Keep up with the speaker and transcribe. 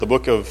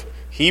book of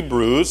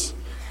Hebrews,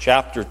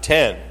 chapter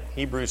 10.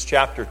 Hebrews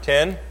chapter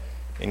 10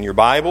 in your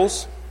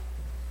Bibles.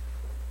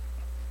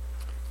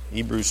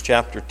 Hebrews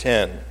chapter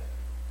 10.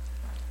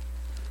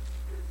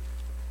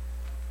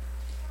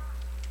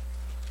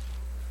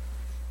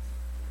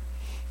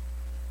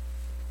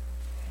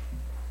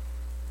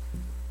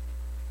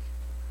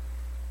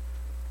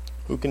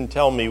 Who can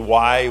tell me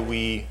why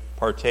we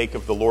partake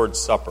of the Lord's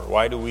Supper?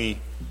 Why do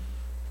we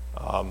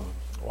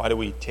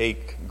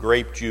take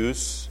grape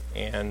juice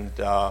and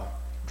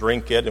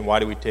drink it? And why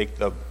do we take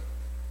the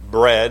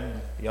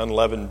bread, the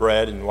unleavened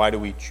bread, and why do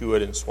we chew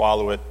it and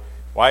swallow it?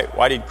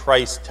 Why did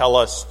Christ tell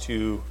us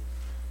to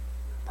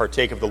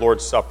partake of the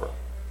Lord's Supper?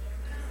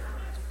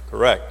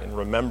 Correct, in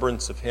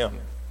remembrance of Him.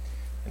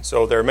 And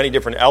so there are many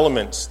different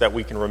elements that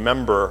we can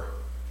remember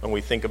when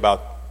we think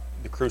about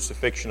the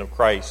crucifixion of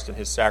Christ and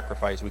His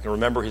sacrifice. We can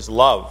remember His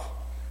love,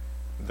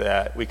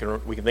 that we can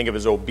think of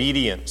His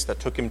obedience that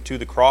took Him to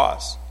the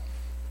cross,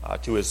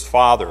 to His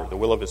Father, the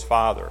will of His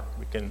Father.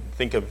 We can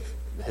think of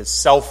His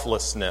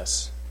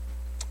selflessness,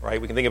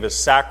 right? We can think of His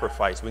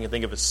sacrifice. We can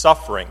think of His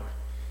suffering.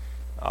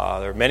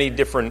 There are many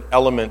different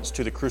elements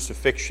to the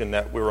crucifixion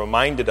that we're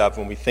reminded of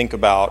when we think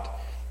about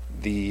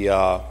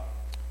the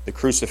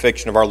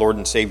crucifixion of our Lord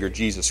and Savior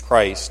Jesus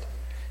Christ.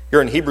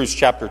 Here in Hebrews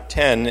chapter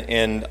 10,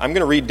 and I'm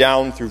going to read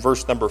down through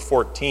verse number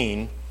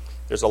 14.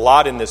 There's a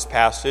lot in this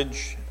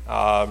passage.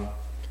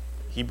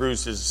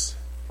 Hebrews is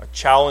a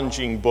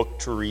challenging book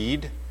to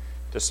read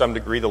to some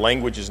degree. The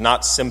language is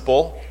not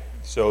simple,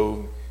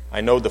 so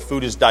I know the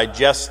food is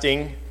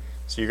digesting,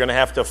 so you're going to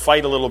have to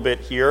fight a little bit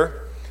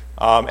here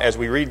as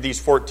we read these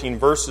 14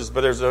 verses.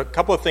 But there's a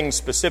couple of things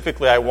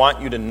specifically I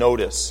want you to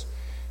notice.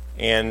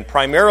 And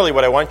primarily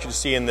what I want you to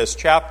see in this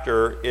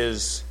chapter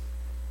is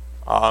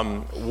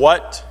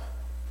what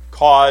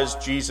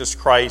caused Jesus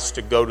Christ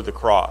to go to the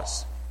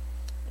cross.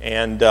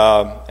 And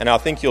I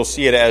think you'll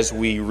see it as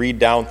we read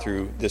down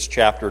through this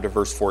chapter to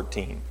verse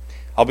 14.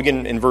 I'll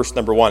begin in verse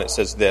number 1. It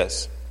says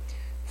this: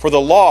 "For the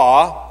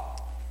law,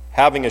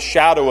 having a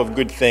shadow of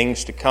good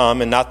things to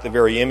come and not the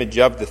very image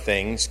of the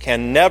things,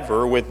 can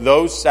never with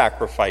those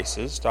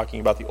sacrifices," talking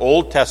about the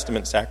Old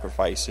Testament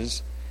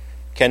sacrifices,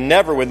 "can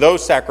never with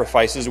those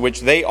sacrifices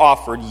which they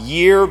offered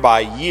year by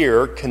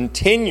year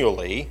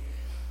continually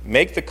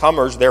make the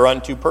comers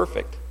thereunto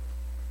perfect.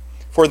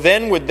 For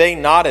then would they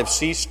not have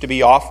ceased to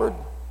be offered?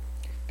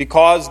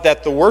 Because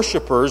that the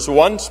worshippers,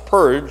 once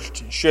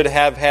purged, should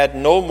have had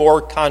no more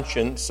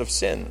conscience of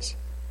sins.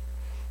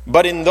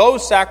 But in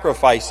those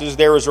sacrifices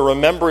there is a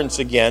remembrance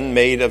again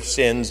made of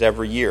sins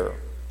every year.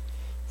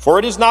 For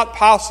it is not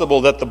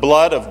possible that the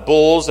blood of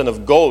bulls and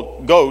of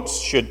goats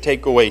should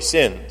take away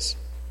sins.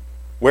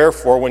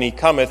 Wherefore, when He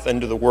cometh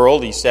into the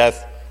world, He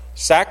saith,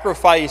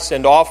 Sacrifice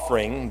and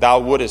offering thou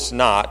wouldest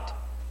not,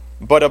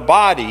 but a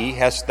body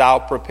hast thou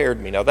prepared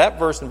me." Now that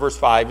verse in verse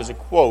 5 is a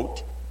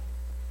quote.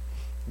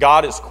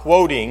 God is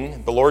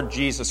quoting the Lord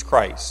Jesus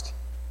Christ.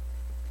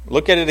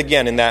 Look at it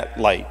again in that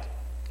light.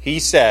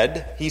 Christ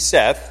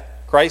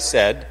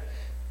said,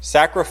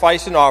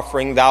 "Sacrifice and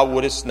offering thou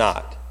wouldest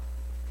not,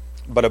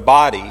 but a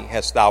body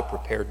hast thou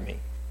prepared me."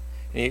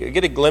 And you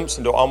get a glimpse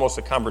into almost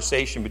a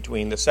conversation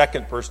between the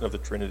second person of the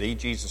Trinity,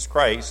 Jesus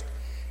Christ,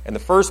 and the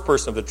first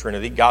person of the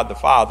Trinity, God the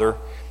Father.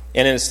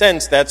 And in a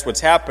sense, that's what's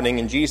happening.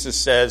 And Jesus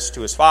says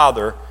to His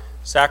Father,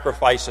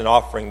 "Sacrifice and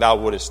offering thou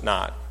wouldest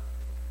not."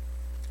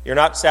 You're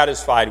not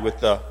satisfied with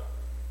the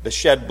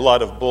shed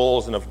blood of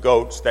bulls and of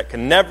goats that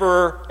can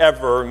never,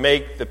 ever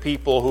make the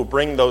people who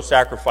bring those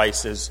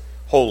sacrifices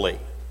holy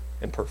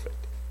and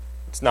perfect.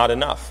 It's not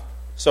enough.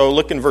 So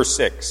look in verse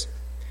 6.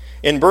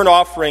 "In burnt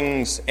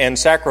offerings and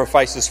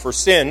sacrifices for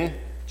sin,"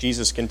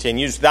 Jesus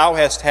continues, "thou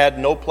hast had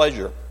no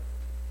pleasure.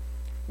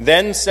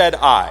 Then said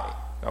I,"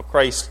 now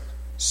Christ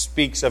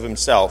speaks of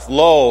Himself,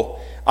 "Lo,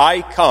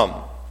 I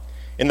come.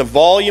 In the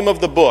volume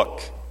of the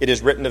book it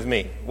is written of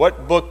me."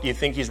 What book do you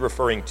think He's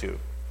referring to?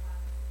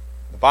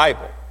 The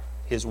Bible,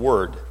 His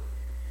Word.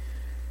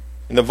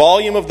 "In the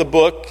volume of the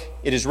book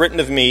it is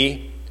written of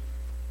me,"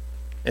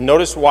 and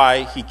notice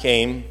why He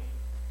came,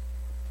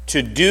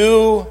 "to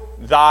do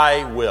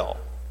thy will,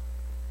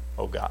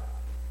 O God."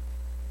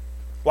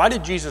 Why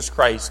did Jesus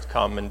Christ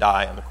come and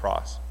die on the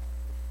cross?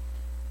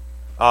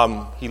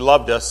 He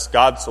loved us.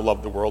 God so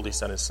loved the world, He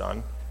sent His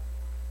Son.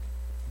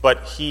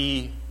 But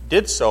He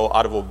did so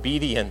out of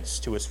obedience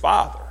to His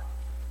Father.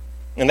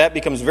 And that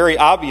becomes very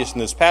obvious in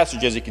this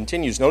passage as He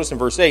continues. Notice in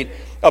verse 8,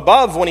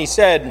 above when He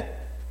said,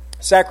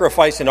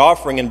 "Sacrifice and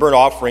offering and burnt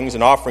offerings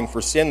and offering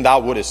for sin thou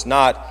wouldest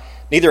not,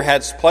 neither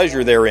hadst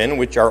pleasure therein,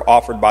 which are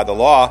offered by the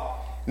law.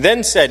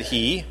 Then said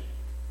He,"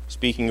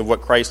 speaking of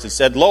what Christ had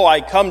said, "Lo,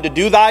 I come to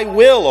do thy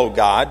will, O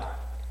God.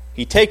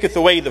 He taketh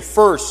away the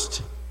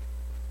first,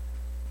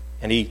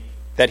 and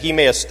that He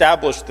may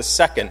establish the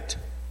second,"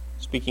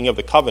 speaking of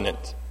the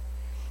covenant,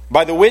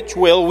 "by the which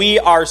will we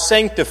are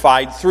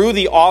sanctified through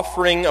the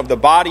offering of the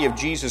body of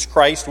Jesus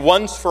Christ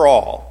once for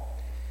all.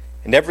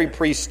 And every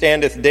priest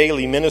standeth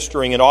daily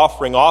ministering and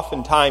offering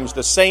oftentimes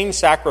the same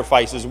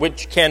sacrifices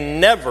which can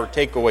never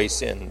take away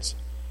sins.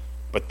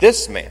 But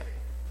this man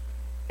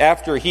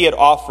after he had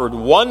offered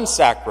one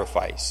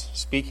sacrifice,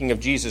 speaking of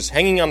Jesus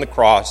hanging on the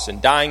cross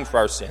and dying for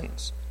our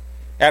sins,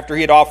 after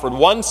he had offered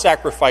one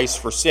sacrifice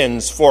for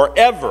sins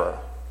forever,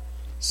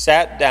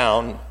 sat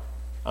down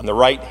on the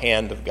right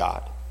hand of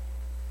God,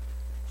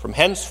 from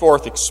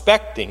henceforth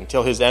expecting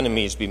till his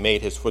enemies be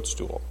made his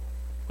footstool.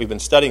 We've been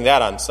studying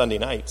that on Sunday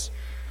nights.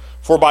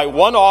 For by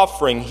one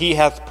offering he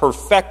hath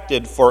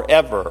perfected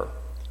forever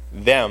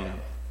them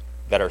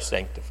that are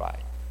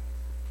sanctified.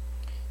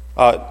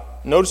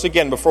 Notice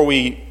again, before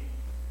we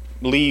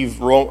leave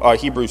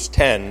Hebrews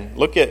 10,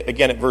 look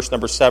again at verse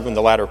number 7,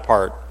 the latter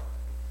part.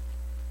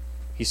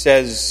 He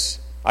says,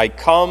 I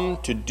come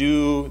to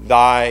do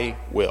thy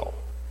will.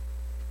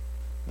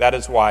 That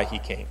is why he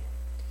came.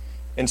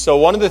 And so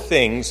one of the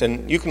things,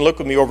 and you can look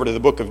with me over to the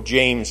book of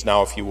James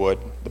now if you would,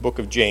 the book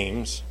of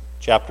James,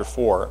 chapter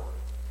 4.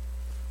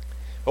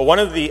 But one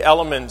of the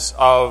elements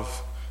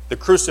of the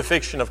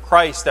crucifixion of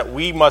Christ that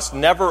we must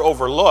never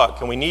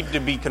overlook, and we need to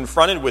be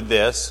confronted with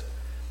this,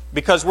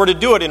 because we're to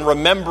do it in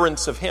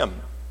remembrance of him.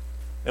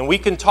 And we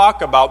can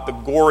talk about the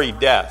gory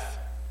death,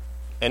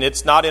 and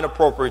it's not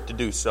inappropriate to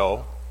do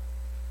so.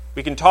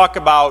 We can talk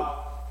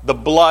about the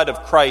blood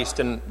of Christ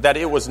and that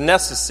it was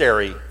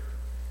necessary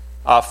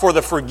for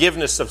the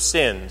forgiveness of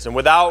sins. And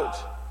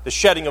without the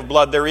shedding of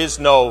blood, there is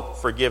no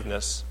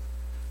forgiveness.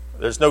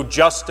 There's no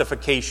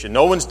justification.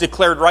 No one's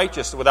declared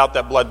righteous without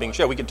that blood being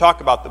shed. We can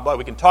talk about the blood.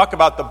 We can talk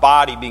about the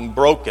body being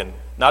broken.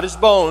 Not his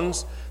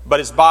bones, but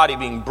his body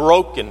being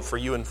broken for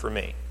you and for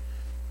me.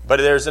 But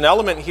there's an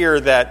element here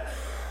that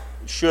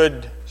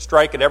should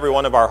strike at every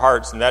one of our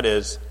hearts, and that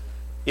is,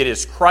 it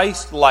is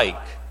Christ-like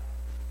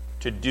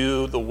to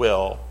do the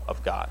will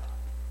of God.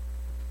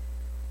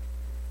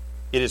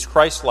 It is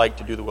Christ-like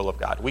to do the will of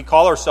God. We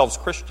call ourselves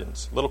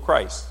Christians, little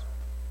Christ.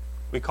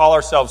 We call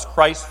ourselves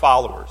Christ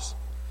followers.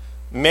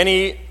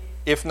 Many,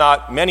 if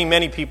not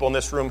many people in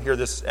this room here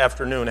this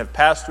afternoon have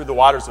passed through the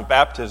waters of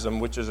baptism,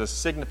 which is a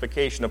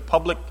signification of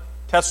public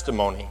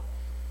testimony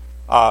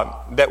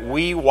that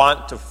we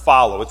want to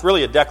follow. It's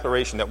really a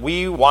declaration that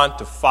we want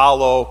to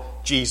follow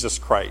Jesus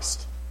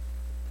Christ.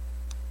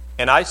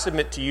 And I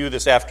submit to you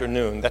this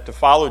afternoon that to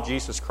follow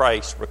Jesus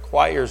Christ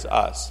requires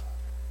us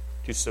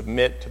to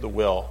submit to the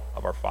will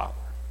of our Father.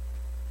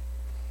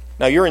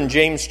 Now you're in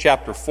James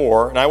chapter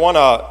 4, and I want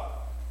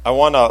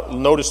to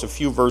notice a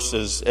few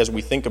verses as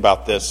we think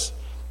about this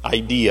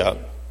idea.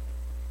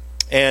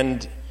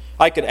 And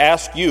I could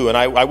ask you, and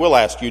I will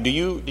ask you, do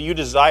you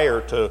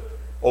desire to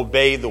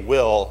obey the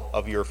will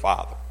of your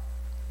Father?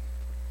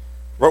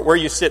 Where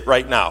you sit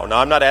right now. Now,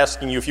 I'm not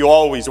asking you if you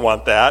always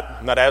want that.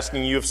 I'm not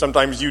asking you if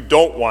sometimes you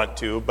don't want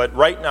to. But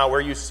right now,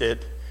 where you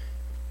sit,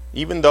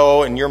 even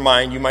though in your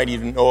mind you might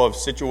even know of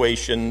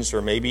situations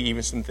or maybe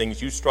even some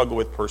things you struggle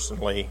with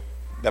personally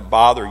that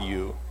bother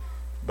you,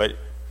 but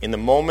in the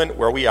moment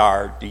where we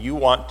are, do you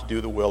want to do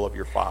the will of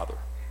your Father?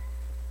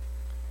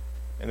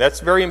 And that's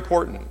very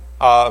important.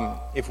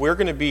 If we're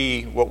going to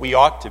be what we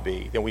ought to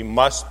be, then we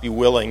must be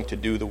willing to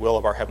do the will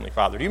of our Heavenly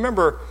Father. Do you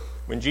remember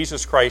when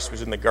Jesus Christ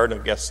was in the Garden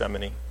of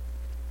Gethsemane,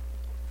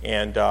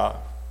 and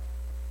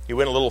he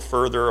went a little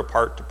further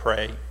apart to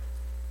pray?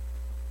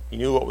 He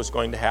knew what was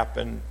going to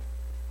happen.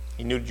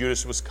 He knew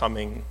Judas was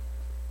coming.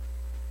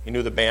 He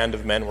knew the band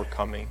of men were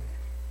coming.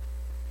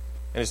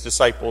 And his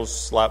disciples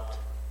slept.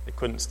 They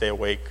couldn't stay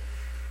awake,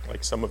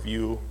 like some of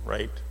you,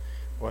 right?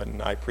 When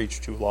I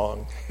preach too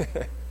long,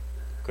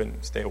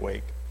 couldn't stay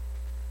awake.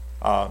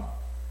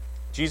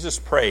 Jesus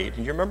prayed.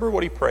 Do you remember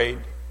what he prayed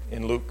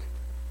in Luke?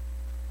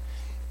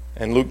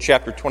 In Luke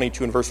chapter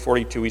 22 and verse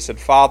 42, he said,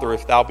 Father,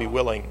 if thou be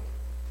willing,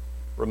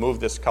 remove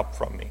this cup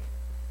from me.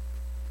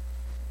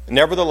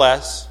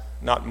 Nevertheless,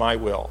 not my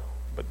will,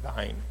 but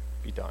thine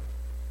be done.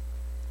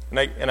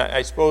 And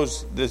I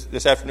suppose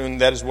this afternoon,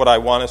 that is what I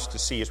want us to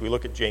see as we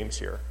look at James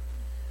here.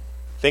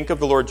 Think of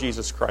the Lord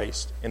Jesus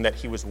Christ in that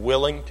he was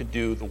willing to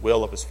do the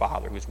will of his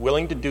Father. He was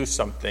willing to do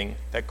something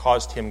that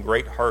caused him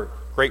great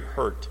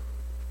hurt.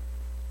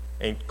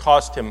 And it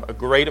cost him a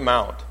great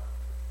amount,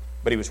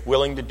 but he was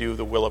willing to do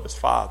the will of his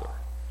Father.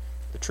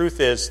 The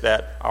truth is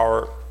that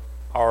our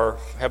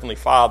Heavenly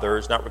Father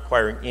is not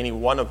requiring any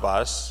one of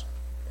us,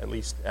 at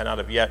least not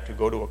of yet, to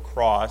go to a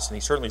cross, and he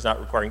certainly is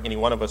not requiring any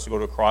one of us to go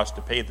to a cross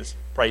to pay this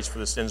price for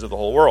the sins of the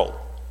whole world.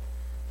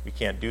 We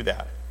can't do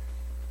that.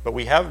 But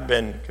we have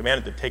been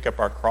commanded to take up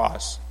our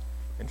cross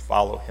and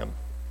follow him.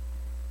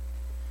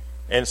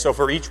 And so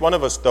for each one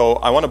of us, though,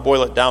 I want to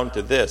boil it down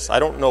to this. I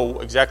don't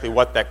know exactly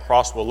what that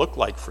cross will look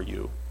like for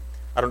you.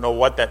 I don't know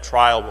what that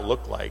trial will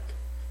look like.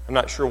 I'm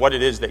not sure what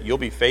it is that you'll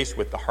be faced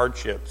with, the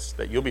hardships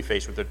that you'll be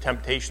faced with, the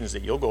temptations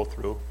that you'll go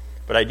through.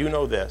 But I do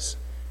know this,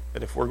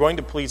 that if we're going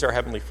to please our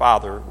Heavenly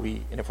Father,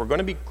 and if we're going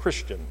to be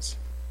Christians,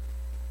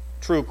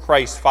 true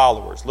Christ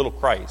followers, little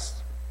Christ,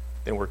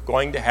 then we're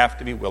going to have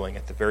to be willing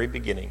at the very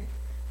beginning,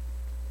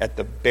 at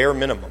the bare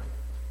minimum,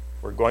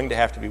 we're going to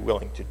have to be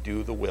willing to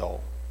do the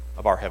will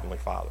of our Heavenly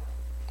Father.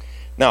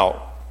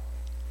 Now,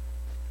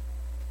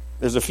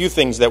 there's a few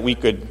things that we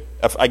could,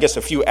 I guess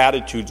a few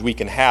attitudes we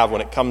can have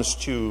when it comes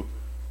to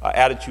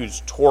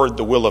attitudes toward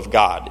the will of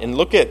God. And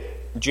look at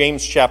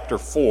James chapter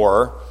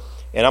 4,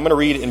 And I'm going to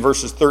read in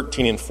verses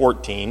 13 and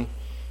 14.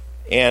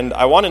 And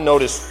I want to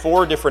notice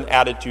 4 different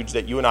attitudes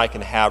that you and I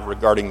can have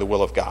regarding the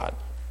will of God.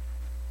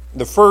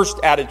 The first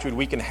attitude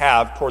we can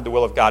have toward the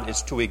will of God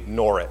is to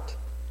ignore it.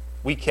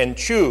 We can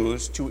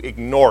choose to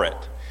ignore it.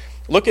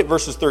 Look at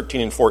verses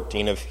 13 and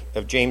 14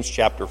 of James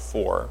chapter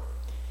 4.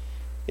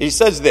 He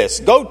says this,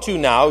 "Go to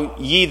now,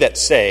 ye that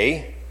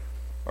say,"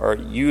 or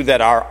you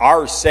that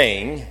are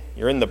saying,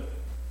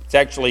 it's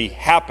actually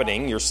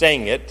happening, you're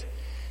saying it,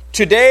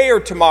 "Today or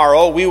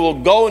tomorrow we will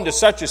go into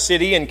such a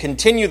city and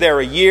continue there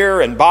a year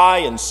and buy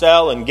and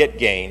sell and get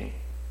gain.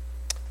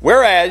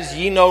 Whereas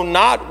ye know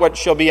not what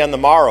shall be on the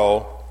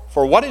morrow,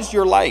 for what is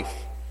your life?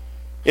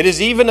 It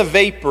is even a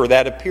vapor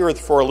that appeareth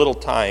for a little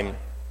time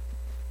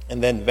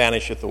and then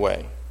vanisheth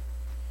away."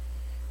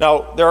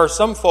 Now, there are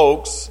some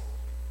folks,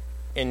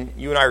 and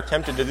you and I are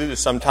tempted to do this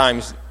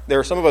sometimes, there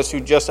are some of us who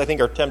just, I think,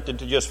 are tempted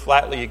to just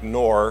flatly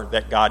ignore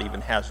that God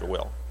even has a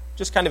will.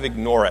 Just kind of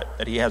ignore it,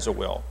 that he has a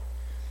will.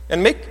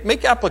 And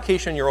make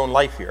application in your own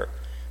life here.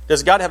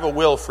 Does God have a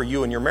will for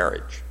you in your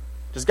marriage?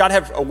 Does God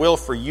have a will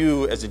for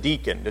you as a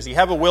deacon? Does he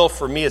have a will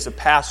for me as a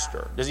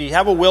pastor? Does he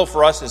have a will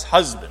for us as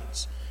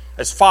husbands,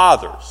 as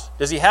fathers?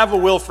 Does he have a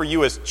will for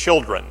you as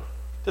children?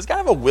 Does God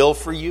have a will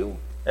for you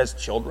as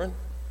children?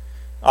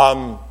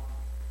 Let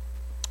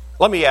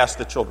me ask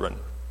the children.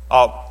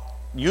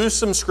 Use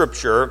some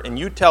scripture and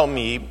you tell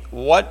me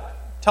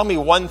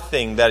one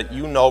thing that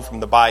you know from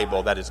the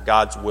Bible that is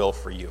God's will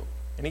for you.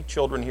 Any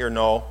children here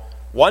know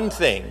one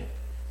thing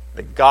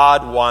that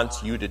God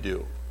wants you to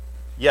do?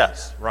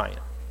 Yes, Ryan.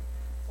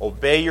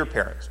 Obey your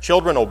parents.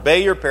 Children,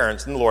 obey your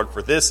parents in the Lord,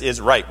 for this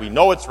is right. We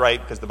know it's right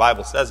because the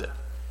Bible says it.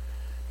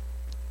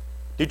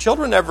 Do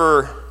children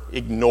ever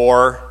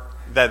ignore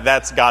that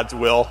that's God's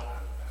will?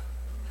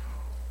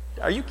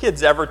 Are you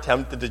kids ever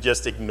tempted to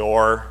just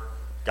ignore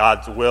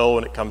God's will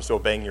when it comes to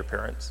obeying your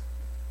parents?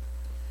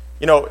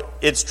 You know,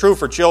 it's true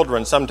for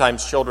children.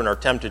 Sometimes children are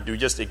tempted to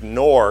just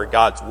ignore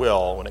God's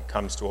will when it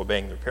comes to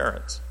obeying their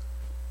parents.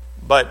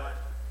 But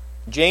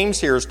James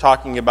here is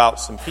talking about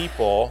some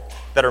people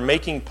that are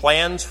making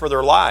plans for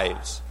their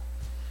lives.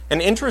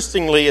 And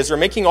interestingly, as they're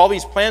making all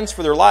these plans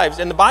for their lives,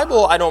 and the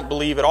Bible, I don't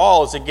believe at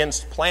all, is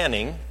against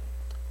planning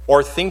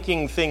or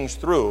thinking things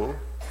through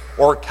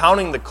or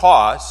counting the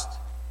cost.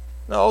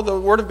 No, the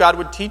Word of God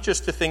would teach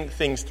us to think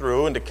things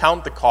through and to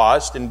count the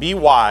cost and be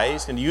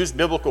wise and use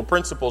biblical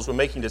principles when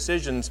making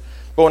decisions.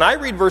 But when I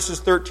read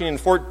verses 13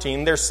 and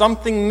 14, there's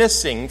something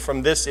missing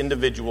from this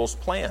individual's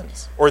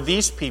plans or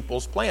these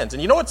people's plans.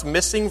 And you know what's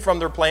missing from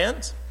their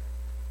plans?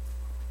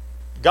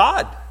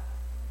 God.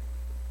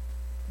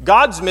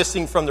 God's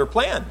missing from their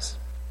plans.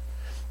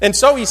 And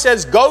so he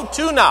says, "Go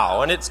to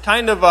now." And it's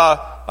kind of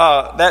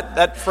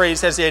that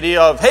phrase has the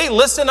idea of, hey,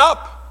 listen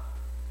up.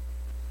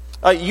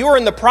 You are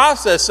in the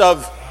process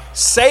of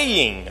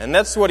saying, and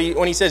that's what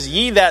when he says,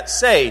 "Ye that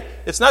say,"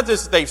 it's not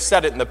just that they've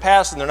said it in the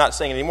past and they're not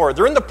saying it anymore.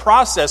 They're in the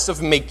process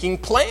of making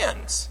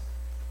plans.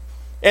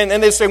 And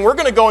they're saying, we're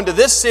going to go into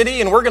this city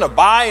and we're going to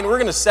buy and we're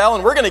going to sell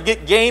and we're going to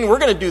get gain. We're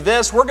going to do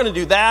this, we're going to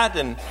do that.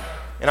 And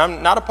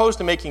I'm not opposed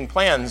to making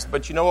plans,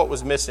 but you know what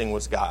was missing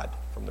was God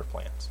from their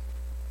plans.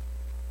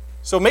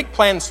 So make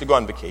plans to go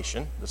on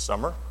vacation this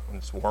summer when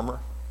it's warmer.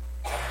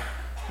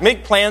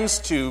 Make plans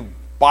to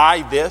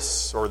buy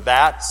this or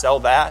that, sell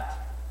that.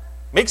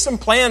 Make some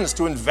plans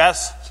to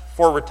invest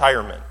for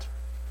retirement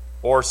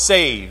or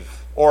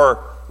save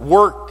or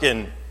work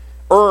and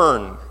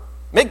earn.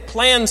 Make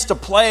plans to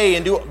play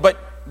and do,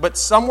 but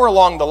somewhere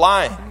along the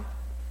line,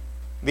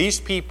 these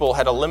people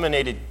had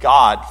eliminated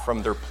God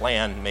from their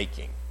plan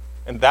making.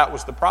 And that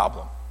was the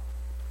problem.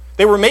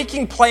 They were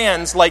making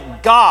plans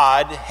like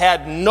God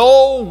had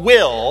no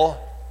will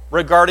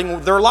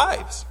regarding their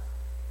lives.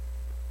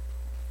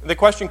 The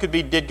question could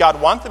be, did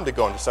God want them to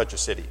go into such a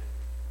city?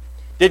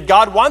 Did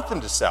God want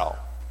them to sell?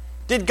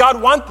 Did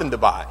God want them to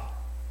buy?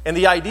 And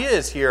the idea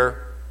is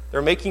here,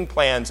 they're making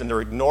plans and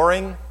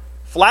they're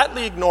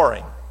flatly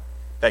ignoring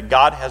that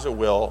God has a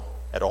will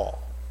at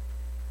all.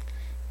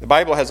 The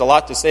Bible has a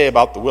lot to say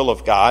about the will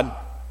of God.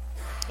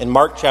 In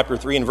Mark chapter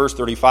 3 and verse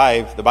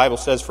 35, the Bible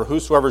says, "For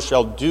whosoever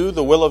shall do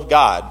the will of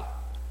God,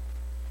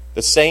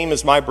 the same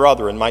is my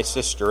brother and my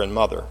sister and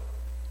mother."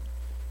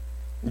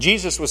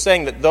 Jesus was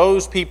saying that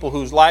those people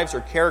whose lives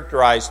are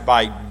characterized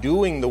by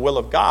doing the will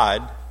of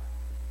God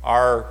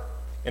are,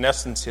 in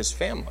essence, his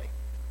family.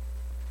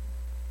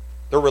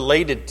 They're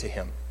related to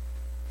him.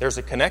 There's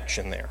a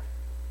connection there.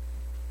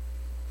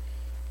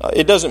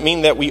 It doesn't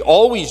mean that we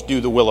always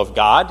do the will of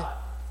God,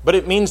 but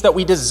it means that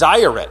we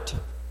desire it.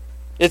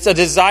 It's a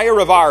desire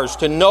of ours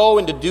to know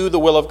and to do the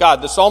will of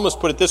God. The psalmist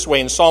put it this way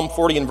in Psalm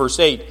 40 and verse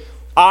 8,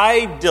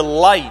 "I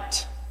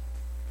delight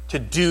to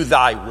do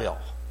thy will."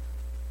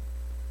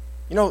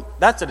 You know,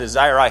 that's a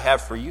desire I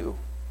have for you.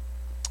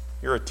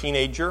 You're a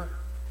teenager,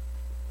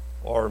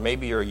 or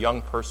maybe you're a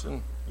young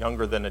person,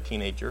 younger than a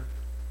teenager,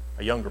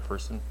 a younger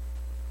person.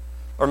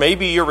 Or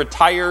maybe you're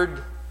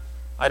retired.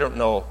 I don't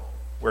know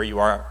where you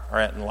are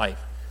at in life.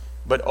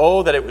 But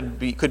that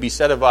it could be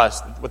said of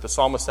us, what the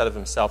psalmist said of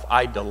himself,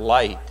 "I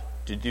delight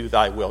to do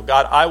thy will.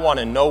 God, I want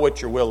to know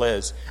what your will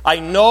is. I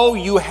know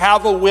you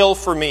have a will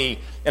for me,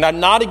 and I'm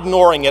not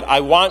ignoring it.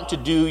 I want to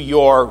do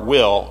your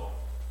will.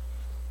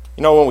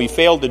 You know, when we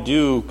fail to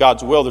do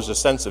God's will, there's a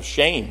sense of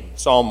shame.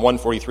 Psalm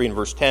 143 and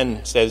verse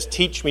 10 says,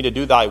 teach me to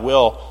do thy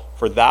will,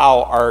 for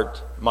thou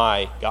art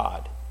my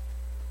God.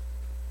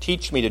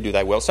 Teach me to do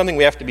thy will. Something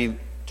we have to be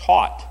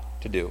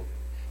taught to do.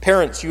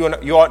 Parents, you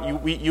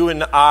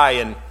and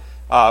I,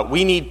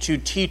 we need to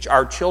teach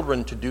our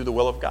children to do the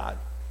will of God.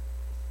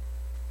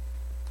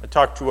 I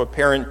talked to a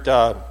parent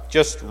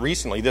just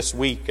recently, this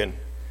week, and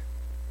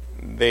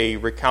they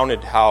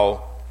recounted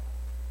how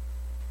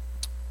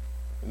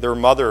their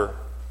mother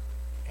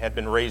had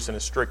been raised in a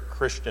strict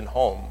Christian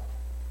home,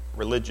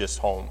 religious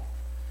home,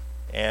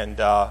 and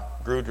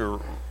grew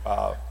to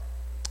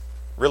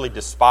really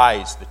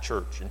despise the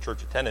church and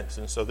church attendance.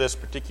 And so this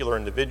particular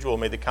individual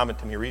made the comment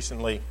to me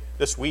recently,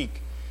 this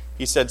week.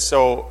 He said,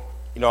 so,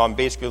 I'm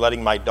basically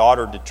letting my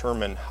daughter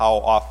determine how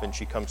often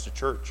she comes to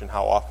church and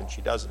how often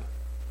she doesn't.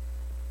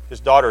 His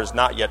daughter is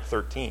not yet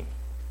 13.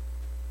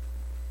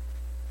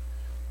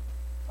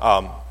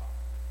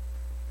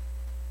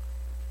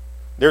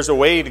 There's a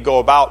way to go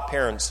about,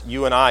 parents,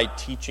 you and I,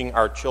 teaching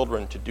our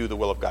children to do the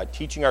will of God,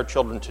 teaching our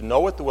children to know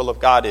what the will of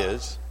God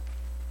is,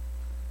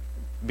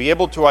 be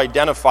able to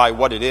identify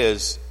what it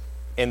is,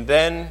 and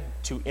then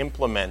to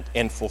implement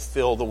and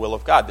fulfill the will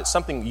of God. That's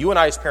something you and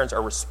I as parents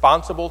are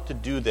responsible to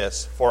do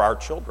this for our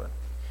children.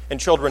 And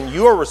children,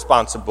 you are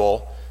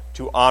responsible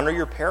to honor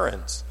your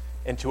parents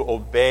and to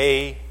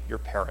obey your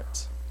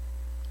parents.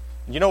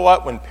 And you know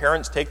what? When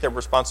parents take their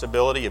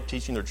responsibility of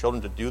teaching their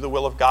children to do the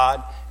will of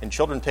God, and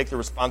children take the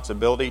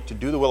responsibility to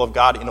do the will of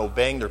God in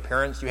obeying their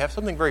parents, you have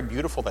something very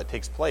beautiful that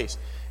takes place.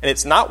 And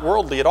it's not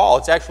worldly at all.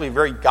 It's actually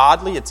very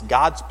godly. It's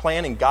God's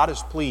plan, and God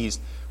is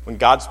pleased when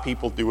God's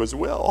people do his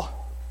will.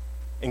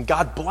 And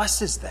God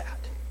blesses that.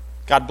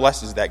 God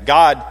blesses that.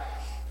 God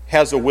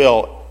has a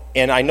will.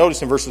 And I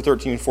notice in verses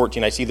 13 and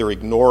 14, I see they're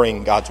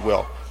ignoring God's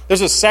will.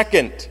 There's a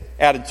second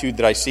attitude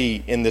that I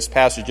see in this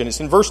passage, and it's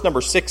in verse number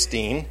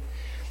 16.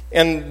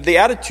 And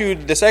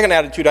the second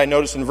attitude I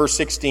notice in verse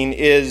 16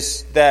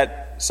 is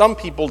that some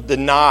people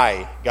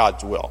deny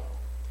God's will.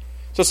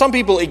 So some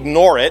people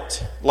ignore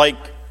it, like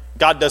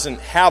God doesn't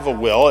have a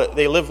will.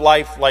 They live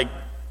life like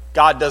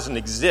God doesn't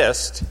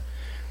exist.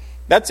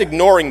 That's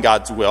ignoring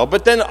God's will.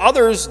 But then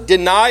others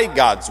deny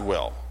God's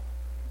will.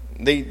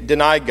 They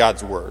deny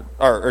God's word,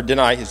 or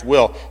deny his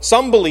will.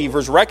 Some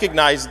believers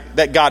recognize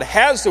that God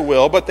has a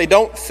will, but they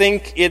don't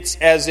think it's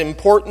as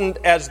important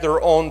as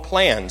their own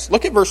plans.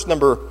 Look at verse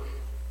number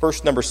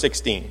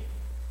 16.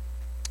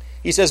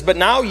 He says, but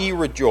now ye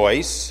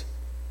rejoice,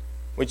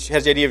 which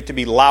has the idea of to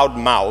be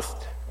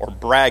loud-mouthed, or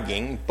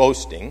bragging,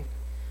 boasting.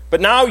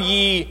 But now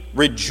ye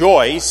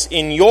rejoice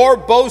in your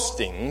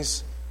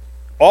boastings.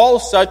 All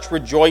such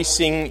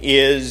rejoicing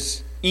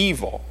is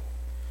evil.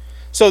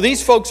 So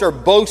these folks are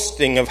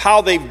boasting of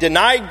how they've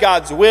denied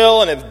God's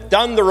will and have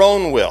done their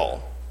own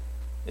will,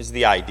 is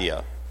the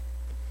idea.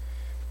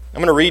 I'm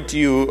going to read to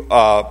you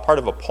part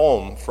of a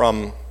poem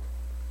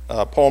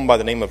by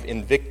the name of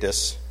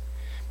Invictus,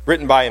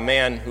 written by a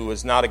man who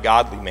was not a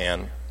godly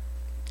man.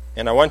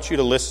 And I want you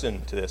to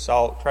listen to this.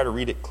 I'll try to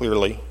read it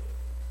clearly.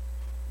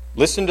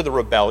 Listen to the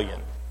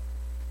rebellion.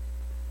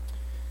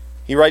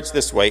 He writes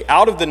this way,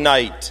 out of the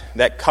night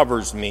that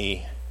covers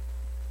me,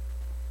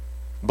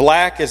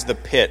 black as the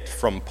pit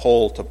from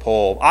pole to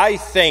pole, I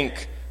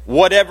think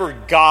whatever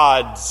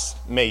gods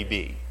may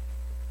be.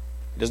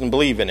 He doesn't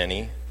believe in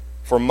any,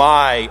 for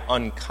my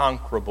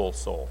unconquerable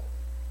soul.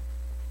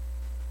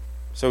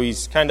 So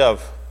he's kind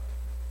of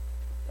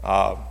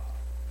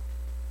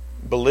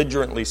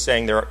belligerently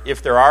saying,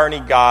 if there are any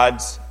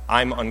gods,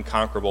 I'm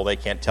unconquerable. They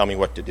can't tell me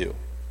what to do.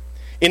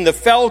 In the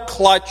fell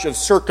clutch of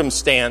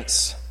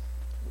circumstance,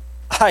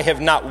 I have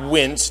not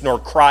winced nor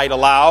cried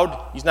aloud.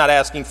 He's not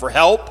asking for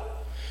help.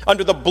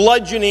 Under the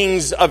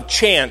bludgeonings of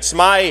chance,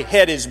 my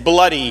head is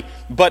bloody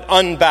but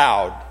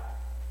unbowed.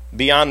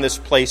 Beyond this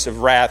place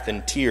of wrath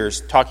and tears,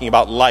 talking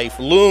about life,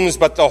 looms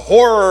but the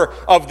horror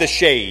of the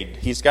shade.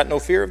 He's got no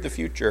fear of the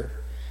future.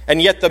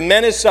 And yet the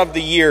menace of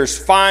the years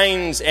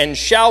finds and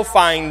shall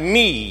find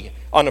me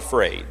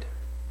unafraid.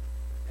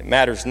 It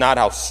matters not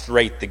how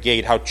straight the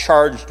gate, how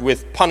charged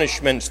with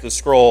punishments the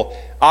scroll.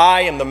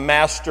 I am the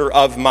master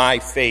of my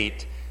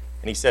fate.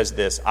 And he says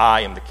this,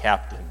 I am the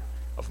captain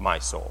of my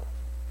soul.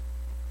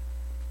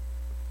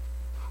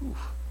 Whew.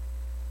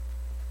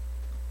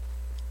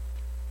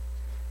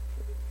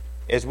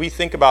 As we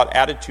think about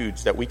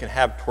attitudes that we can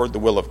have toward the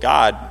will of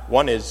God,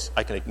 one is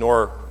I can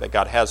ignore that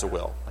God has a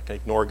will. I can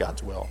ignore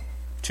God's will.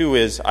 Two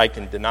is I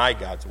can deny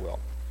God's will.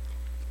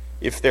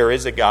 If there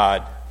is a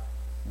God,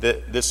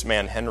 this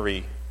man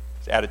Henry's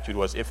attitude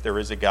was, if there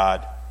is a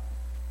God,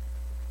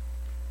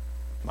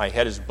 my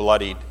head is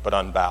bloodied but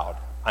unbowed.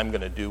 I'm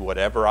going to do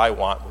whatever I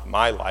want with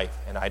my life,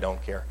 and I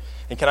don't care.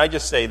 And can I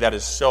just say that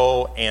is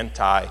so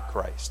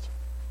anti-Christ.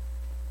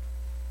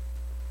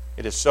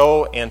 It is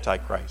so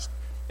anti-Christ.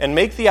 And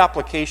make the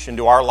application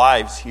to our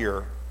lives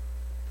here.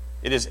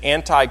 It is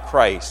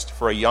anti-Christ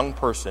for a young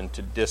person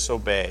to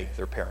disobey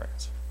their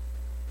parents.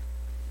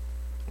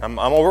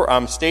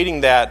 I'm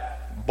stating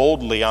that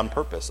boldly on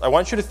purpose. I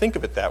want you to think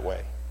of it that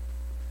way.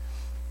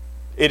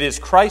 It is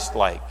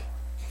Christ-like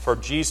for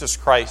Jesus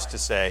Christ to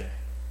say,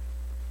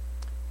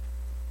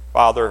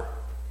 Father,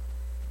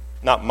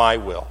 not my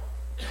will,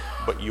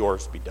 but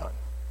yours be done.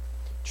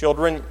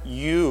 Children,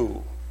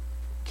 you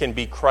can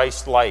be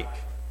Christ-like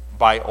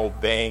by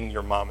obeying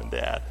your mom and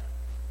dad.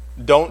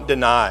 Don't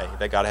deny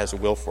that God has a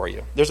will for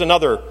you. There's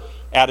another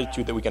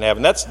attitude that we can have,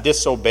 and that's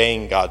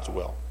disobeying God's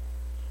will.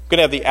 We can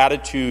have the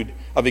attitude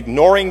of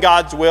ignoring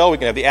God's will. We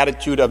can have the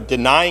attitude of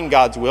denying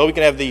God's will. We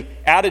can have the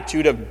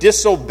attitude of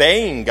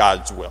disobeying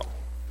God's will,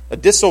 a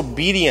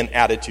disobedient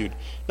attitude.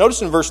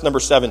 Notice in verse number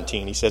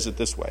 17, he says it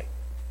this way.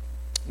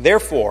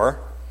 Therefore,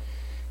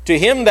 to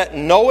him that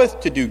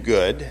knoweth to do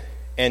good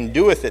and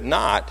doeth it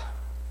not,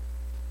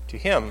 to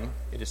him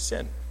it is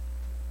sin.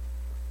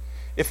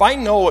 If I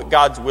know what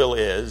God's will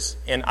is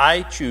and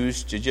I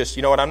choose to just,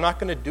 I'm not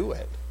going to do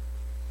it.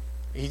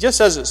 He just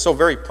says it so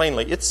very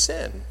plainly. It's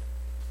sin.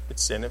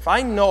 It's sin. If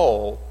I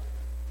know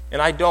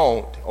and I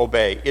don't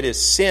obey, it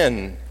is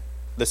sin,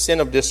 the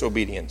sin of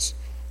disobedience.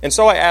 And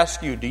so I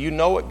ask you, do you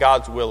know what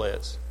God's will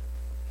is?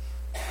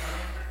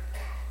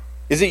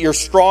 Is it your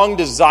strong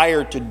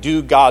desire to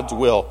do God's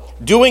will?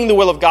 Doing the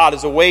will of God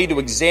is a way to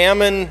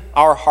examine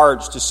our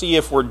hearts to see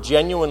if we're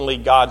genuinely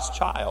God's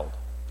child.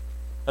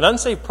 An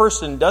unsaved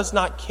person does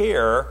not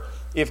care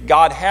if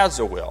God has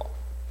a will.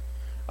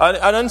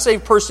 An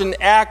unsaved person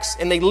acts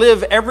and they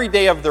live every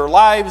day of their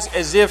lives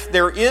as if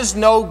there is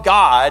no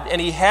God and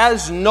He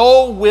has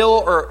no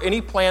will or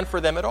any plan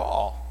for them at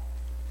all.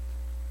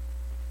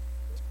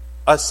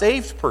 A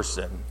saved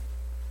person,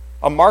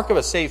 a mark of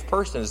a saved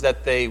person is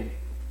that they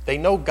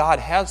know God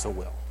has a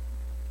will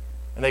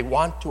and they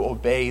want to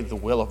obey the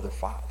will of their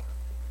Father.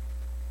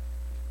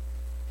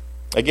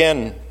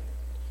 Again,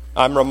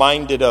 I'm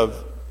reminded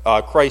of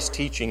Christ's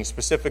teaching,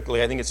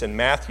 specifically, I think it's in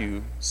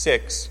Matthew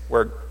 6,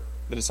 where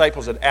the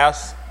disciples had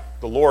asked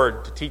the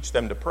Lord to teach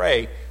them to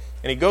pray.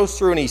 And He goes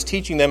through and He's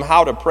teaching them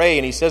how to pray.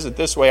 And He says it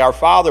this way, Our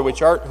Father,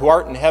 who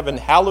art in heaven,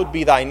 hallowed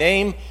be Thy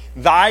name.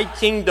 Thy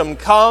kingdom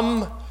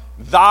come,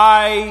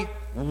 Thy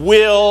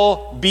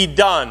will be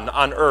done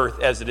on earth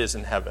as it is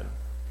in heaven.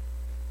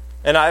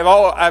 And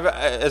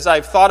as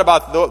I've thought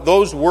about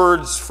those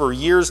words for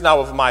years now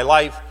of my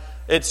life,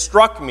 it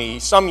struck me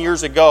some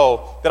years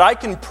ago that I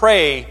can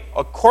pray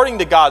according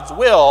to God's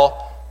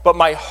will, but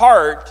my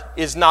heart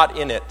is not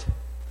in it.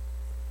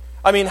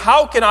 I mean,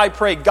 how can I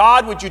pray,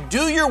 God, would you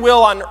do your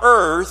will on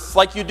earth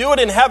like you do it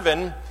in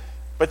heaven,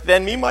 but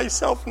then me,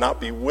 myself, not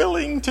be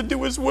willing to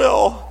do His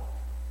will?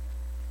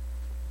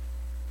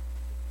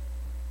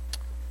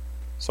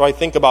 So I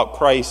think about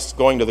Christ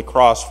going to the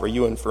cross for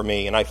you and for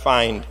me, and I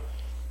find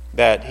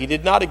that He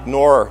did not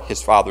ignore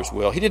His Father's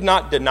will. He did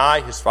not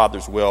deny His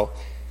Father's will.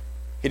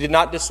 He did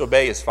not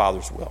disobey His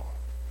Father's will.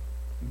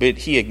 But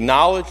He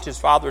acknowledged His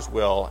Father's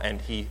will,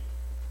 and He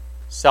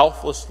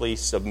selflessly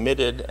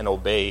submitted and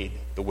obeyed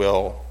the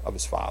will of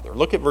His Father.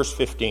 Look at verse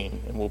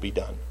 15, and we'll be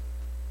done.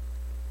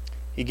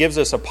 He gives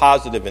us a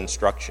positive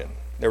instruction.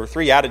 There were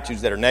three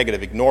attitudes that are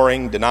negative: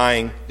 ignoring,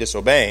 denying,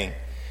 disobeying.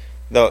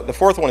 The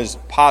fourth one is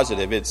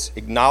positive. It's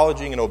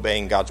acknowledging and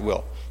obeying God's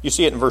will. You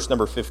see it in verse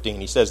number 15.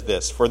 He says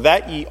this, For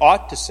that ye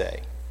ought to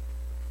say.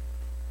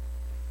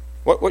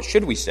 What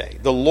should we say?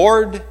 The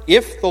Lord,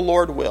 if the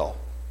Lord will,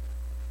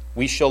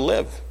 we shall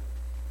live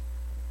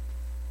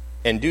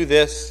and do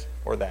this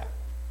or that.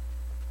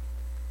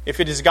 If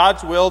it is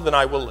God's will, then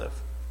I will live.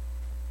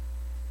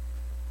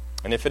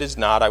 And if it is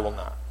not, I will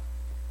not.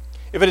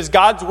 If it is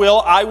God's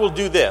will, I will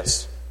do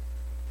this.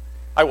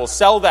 I will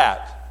sell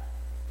that.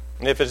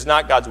 And if it is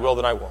not God's will,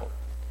 then I won't.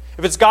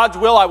 If it's God's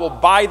will, I will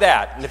buy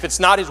that. And if it's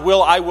not His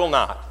will, I will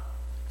not.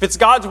 If it's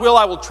God's will,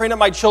 I will train up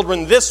my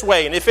children this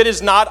way. And if it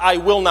is not, I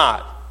will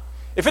not.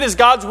 If it is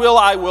God's will,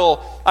 I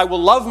will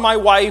love my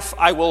wife.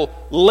 I will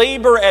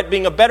labor at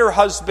being a better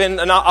husband,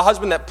 a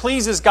husband that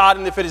pleases God.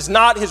 And if it is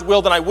not His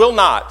will, then I will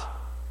not.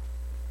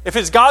 If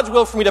it's God's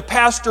will for me to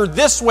pastor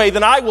this way,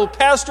 then I will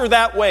pastor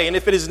that way. And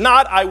if it is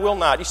not, I will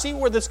not. You see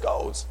where this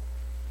goes?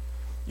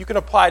 You can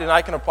apply it, and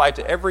I can apply it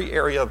to every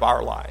area of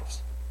our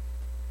lives.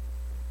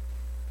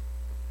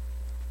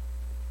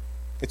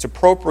 It's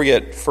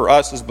appropriate for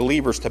us as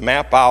believers to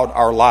map out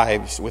our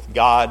lives with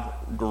God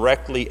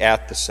directly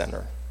at the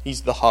center.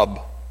 He's the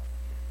hub.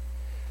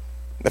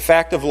 The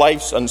fact of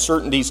life's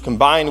uncertainties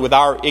combined with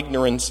our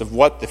ignorance of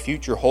what the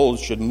future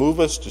holds should move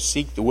us to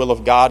seek the will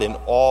of God in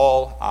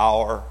all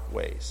our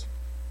ways.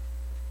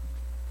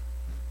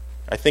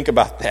 I think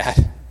about that.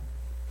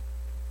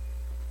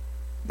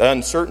 The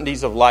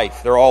uncertainties of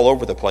life, they're all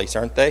over the place,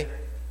 aren't they?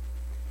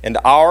 And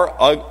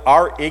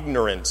our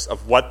ignorance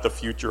of what the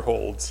future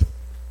holds.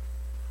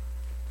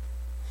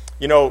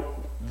 You know,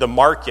 the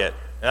market,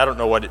 and I don't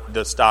know what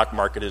the stock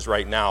market is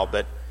right now,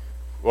 but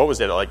what was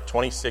it, like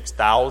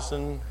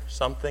 26,000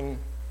 something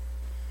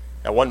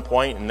at one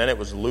point, and then it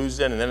was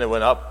losing, and then it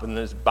went up, and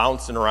it's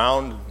bouncing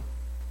around.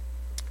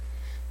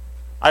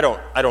 I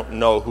don't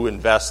know who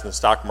invests in the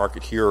stock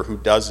market here or who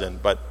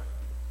doesn't, but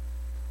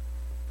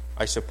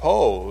I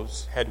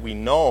suppose had we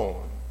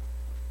known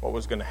what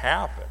was going to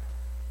happen.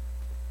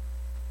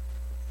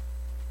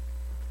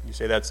 You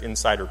say that's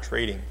insider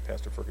trading,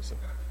 Pastor Ferguson.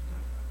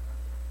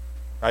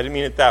 I didn't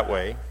mean it that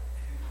way.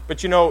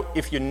 But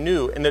if you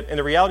knew, and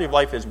the reality of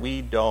life is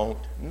we don't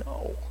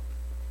know.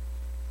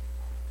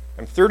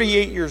 I'm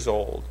 38 years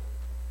old.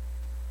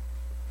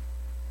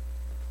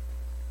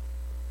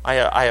 I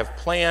have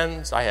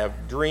plans, I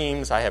have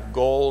dreams, I have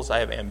goals, I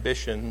have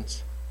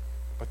ambitions.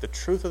 But the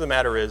truth of the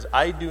matter is,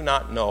 I do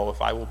not know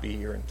if I will be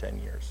here in 10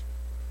 years.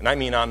 And I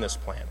mean on this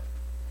planet.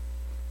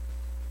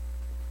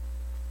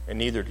 And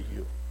neither do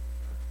you.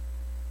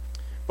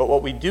 But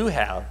what we do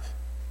have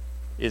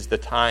is the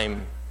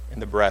time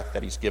and the breath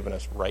that He's given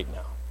us right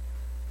now.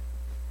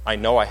 I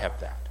know I have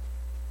that.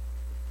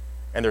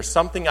 And there's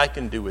something I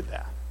can do with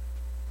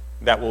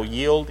that will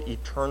yield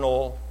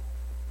eternal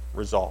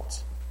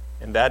results.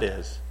 And that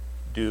is,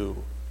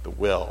 do the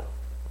will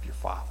of your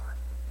Father.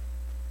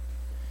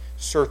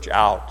 Search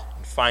out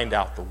and find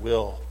out the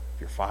will of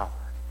your Father.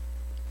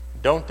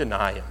 Don't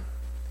deny Him,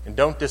 and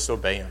don't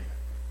disobey Him,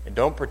 and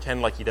don't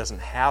pretend like He doesn't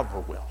have a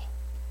will.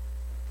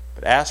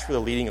 But ask for the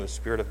leading of the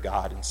Spirit of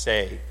God and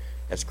say,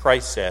 as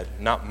Christ said,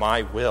 not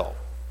my will,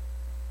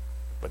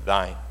 but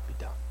thine be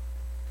done.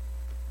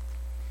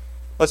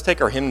 Let's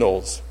take our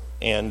hymnals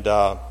and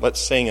let's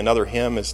sing another hymn as